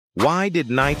Why did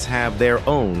knights have their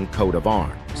own coat of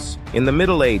arms? In the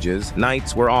Middle Ages,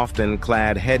 knights were often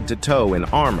clad head to toe in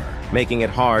armor, making it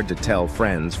hard to tell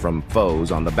friends from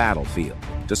foes on the battlefield.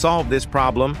 To solve this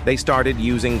problem, they started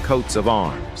using coats of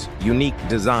arms, unique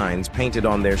designs painted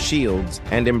on their shields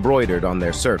and embroidered on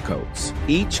their surcoats.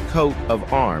 Each coat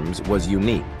of arms was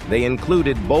unique. They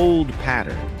included bold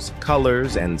patterns,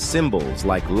 colors, and symbols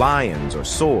like lions or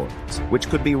swords, which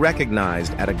could be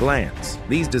recognized at a glance.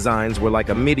 These designs were like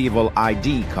a medieval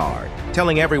ID card,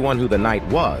 telling everyone who the knight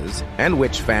was and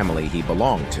which family he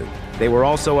belonged to. They were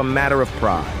also a matter of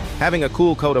pride. Having a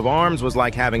cool coat of arms was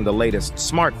like having the latest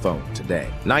smartphone today.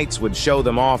 Knights would show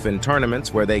them off in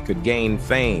tournaments where they could gain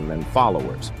fame and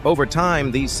followers. Over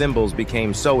time, these symbols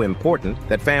became so important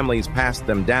that families passed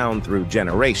them down through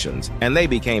generations, and they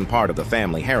became part of the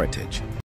family heritage.